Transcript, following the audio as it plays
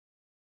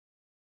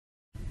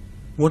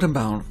What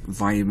about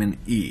vitamin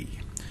E?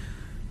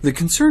 The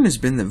concern has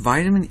been that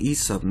vitamin E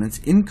supplements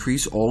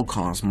increase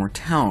all-cause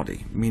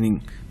mortality,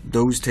 meaning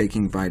those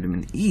taking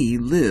vitamin E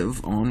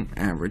live, on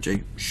average,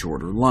 a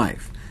shorter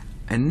life.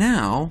 And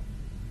now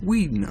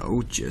we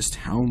know just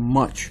how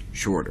much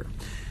shorter.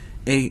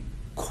 A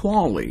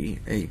QALY,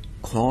 a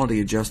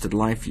quality-adjusted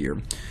life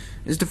year,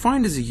 is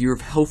defined as a year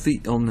of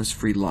healthy,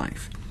 illness-free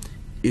life.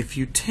 If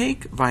you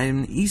take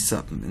vitamin E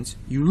supplements,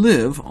 you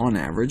live, on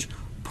average,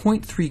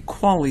 0.3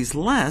 QALYs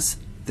less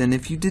than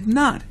if you did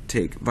not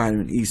take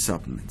vitamin E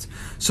supplements.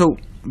 So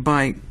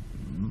by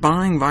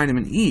buying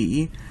vitamin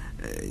E,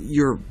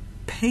 you're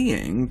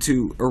paying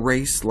to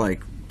erase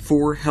like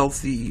 4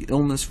 healthy,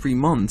 illness-free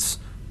months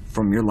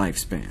from your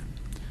lifespan.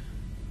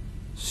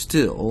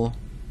 Still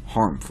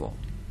harmful.